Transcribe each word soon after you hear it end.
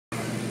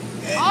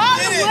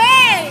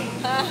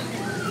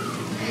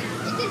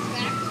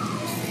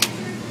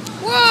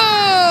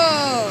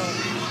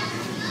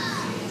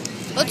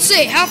Let's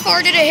see, how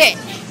far did it hit?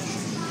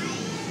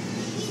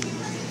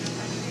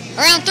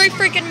 Around 3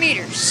 freaking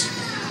meters.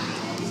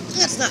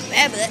 That's not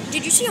bad, but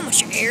did you see how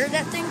much air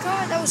that thing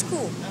caught? That was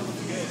cool.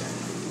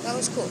 That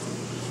was cool.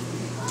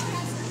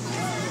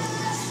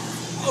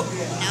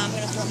 Now I'm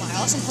going to throw my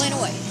awesome plane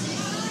away.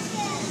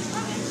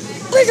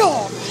 Big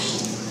on!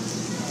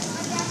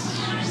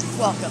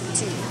 Welcome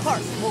to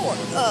part 4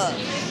 of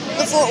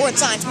the Fort Worth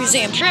Science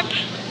Museum trip.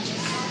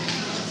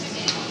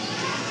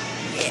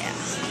 Yeah.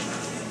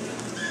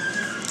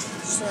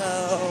 So,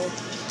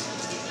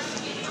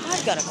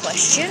 I've got a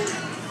question.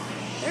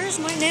 There's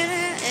my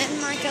Nana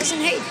and my cousin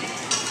Hayden.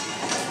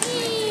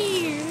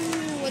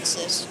 What's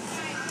this?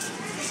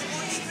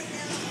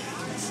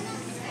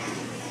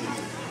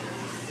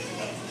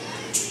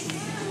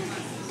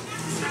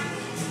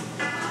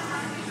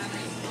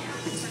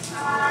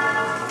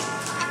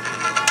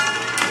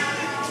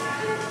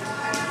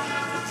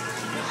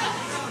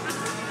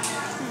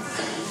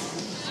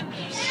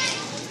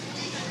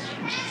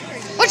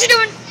 What you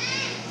doing?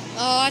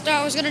 Oh, I thought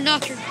I was gonna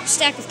knock your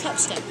stack of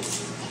cups down.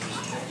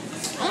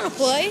 I wanna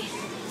play.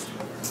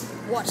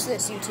 Watch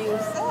this, YouTube.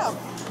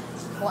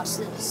 Watch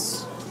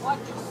this. Watch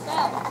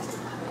yourself.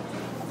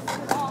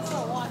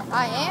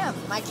 I am.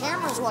 My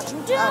camera's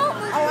watching too. Oh,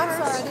 I'm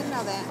sorry. I didn't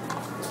know that.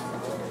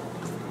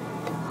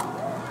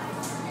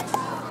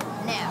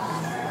 Now,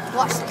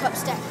 watch the cup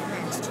stack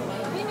next.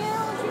 You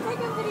know, would you take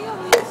a video of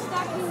you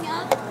stacking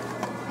up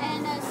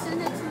and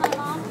send it to my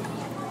mom?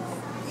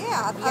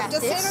 Yeah, You I've got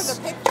just sent this? her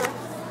the picture.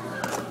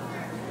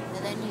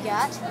 And then you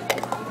got.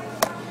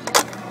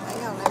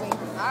 Hang on, let me.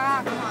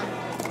 Ah, come on.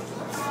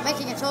 I'm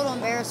making a total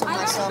embarrassment of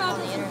myself on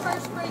the in internet.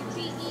 first grade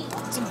PE.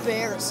 It's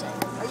embarrassing.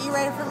 Are you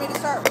ready for me to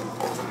start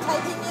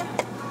taping you?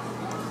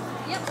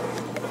 Yep.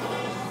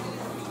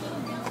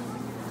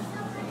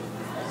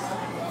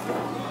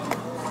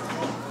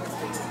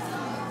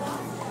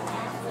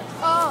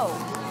 Oh,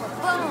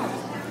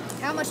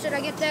 boom. How much did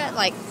I get that?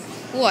 Like,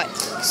 what?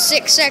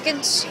 6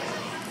 seconds?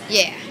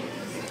 Yeah.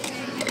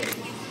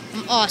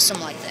 I'm awesome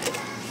like that.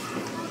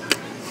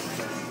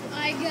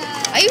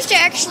 I used to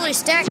actually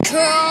stack.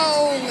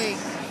 Holy.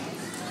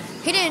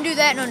 He didn't do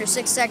that in under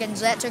 6 seconds.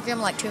 That took him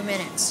like 2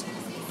 minutes.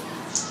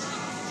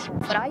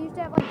 But I used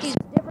to have like these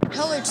different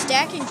colored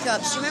stacking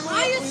cups. Remember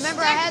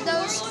I had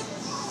those?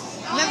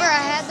 Remember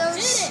I had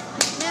those?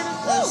 Nana?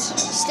 Those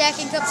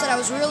stacking cups that I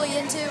was really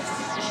into?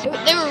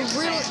 They were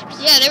really,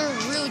 yeah, they were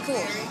really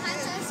cool.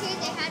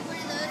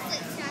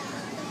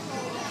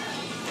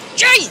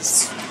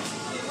 Jeez!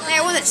 They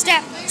had one that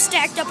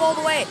stacked up all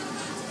the way to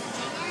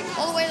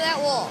that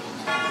wall.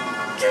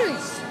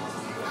 Jeez!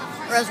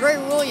 Or as Ray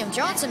William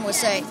Johnson would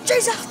say,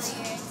 Jesus!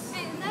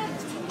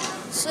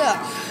 So,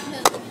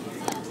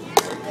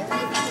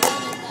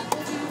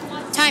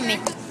 time me.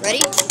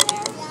 Ready?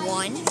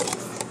 1,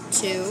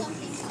 2,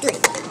 3.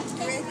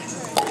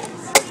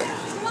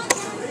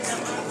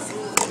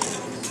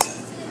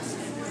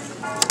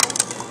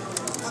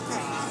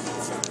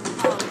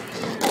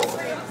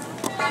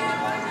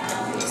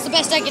 It's the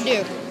best I can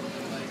do.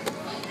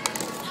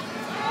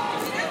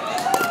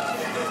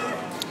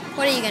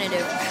 What are you gonna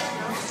do?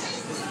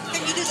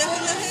 Can you do the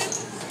hula hoop?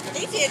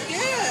 He did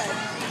good.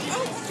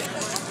 Oh,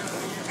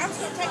 I was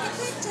going to take a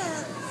picture.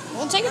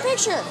 Well, take a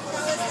picture.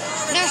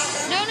 No.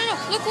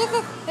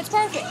 Look. It's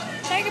perfect.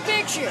 Take a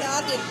picture. No,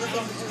 I didn't look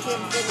into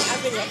him. I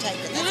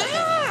videotaped it.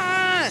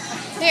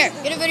 That's okay. Here,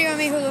 get a video of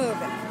me hula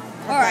hooping.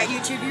 Alright,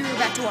 YouTube, you're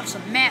about to watch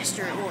some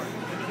master at work.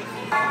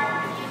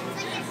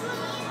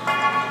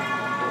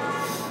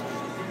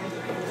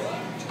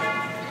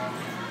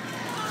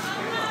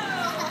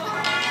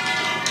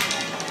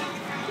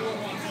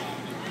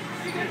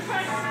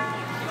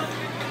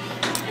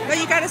 Well,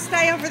 you got to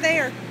stay over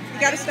there. You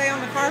got to stay on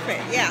the carpet.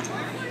 Yeah.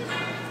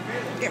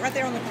 Get right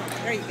there on the carpet.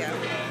 There you go.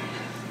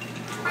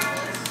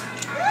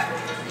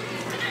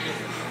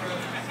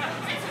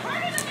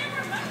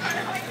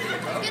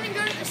 It's getting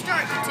good at the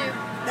start, YouTube.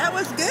 That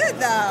was good,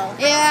 though.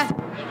 Yeah.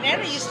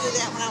 Never used to do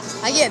that when I was.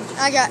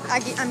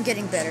 I'm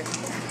getting better.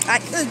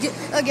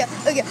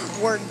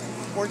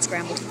 Word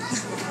scrambled.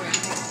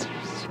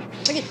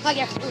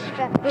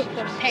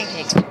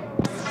 Pancakes.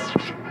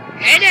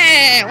 Hey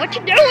there, what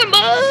you doing,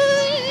 bud?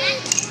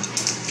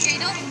 Okay,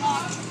 don't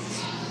walk.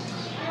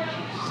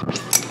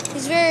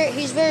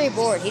 He's very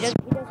bored. He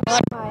doesn't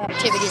like my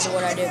activities or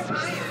what I do.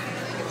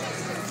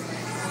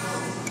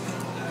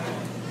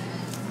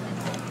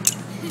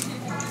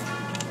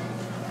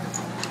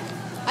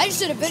 I just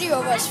did a video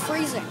of us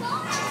freezing.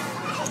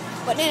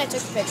 But Nana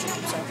took a picture,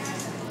 so.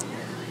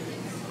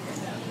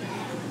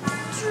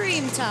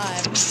 Dream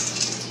time.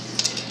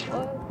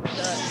 What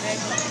the heck?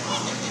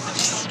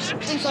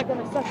 Things like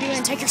gonna suck you in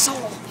and take your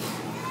soul.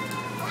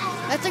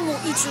 That thing will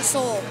eat your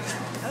soul.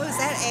 Oh, is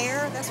that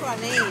air? That's what I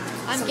need.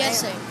 I'm Some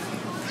guessing. air.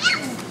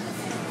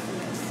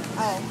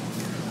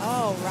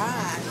 Oh,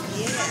 right.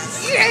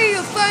 Yes.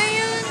 Yeah,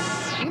 fan!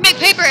 You can make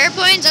paper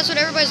airplanes, that's what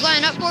everybody's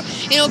lining up for,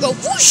 and it'll go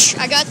whoosh!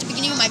 I got at the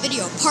beginning of my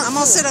video, part I'm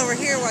going to 4. sit over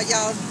here while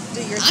y'all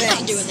do your thing. I'm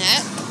not doing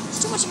that.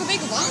 It's too much of a big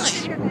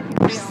line.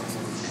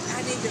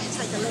 I need to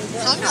take a little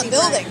break. I'm not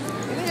anyway. building.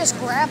 We just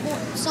grab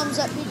some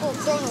that people have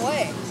thrown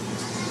away.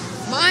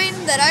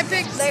 Mine that I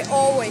picked, they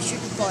always shoot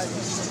the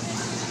farthest.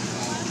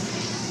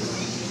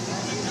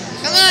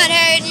 Come on,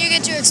 Hayden, you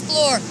get to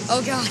explore.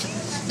 Oh God,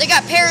 they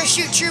got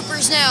parachute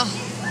troopers now.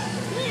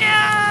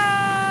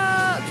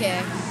 No.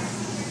 Okay.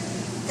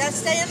 Gotta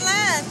stay in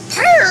line.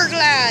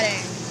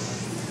 Paragliding.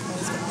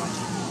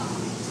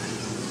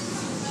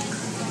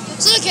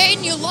 So look,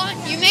 Hayden, you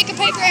make a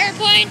paper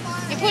airplane,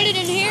 you put it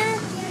in here,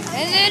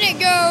 and then it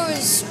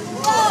goes.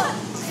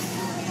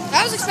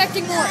 I was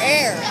expecting more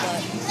air,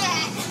 but.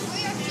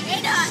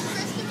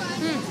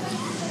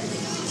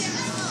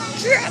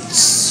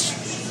 Jets!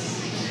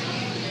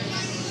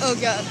 Oh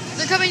God,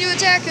 they're coming to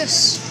attack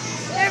us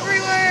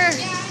everywhere.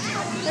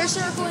 They're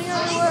circling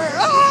everywhere.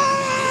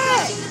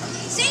 Ah!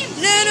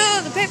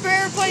 No, the paper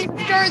airplane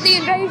started the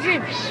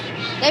invasion.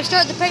 They've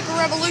started the paper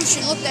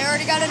revolution. Look, they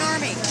already got an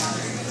army.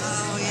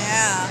 Oh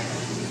yeah.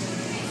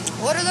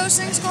 What are those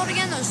things called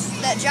again?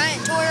 That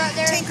giant toy right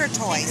there? Tinker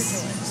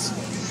Toys. Tinker Toys.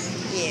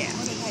 Yeah.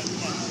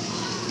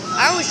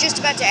 I was just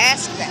about to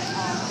ask that.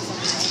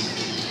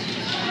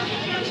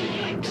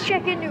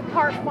 Check into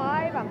part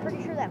 5. I'm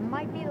pretty sure that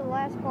might be the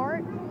last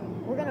part.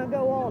 We're gonna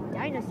go all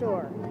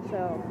dinosaur.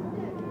 So,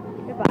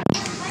 goodbye.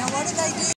 Now what do they do?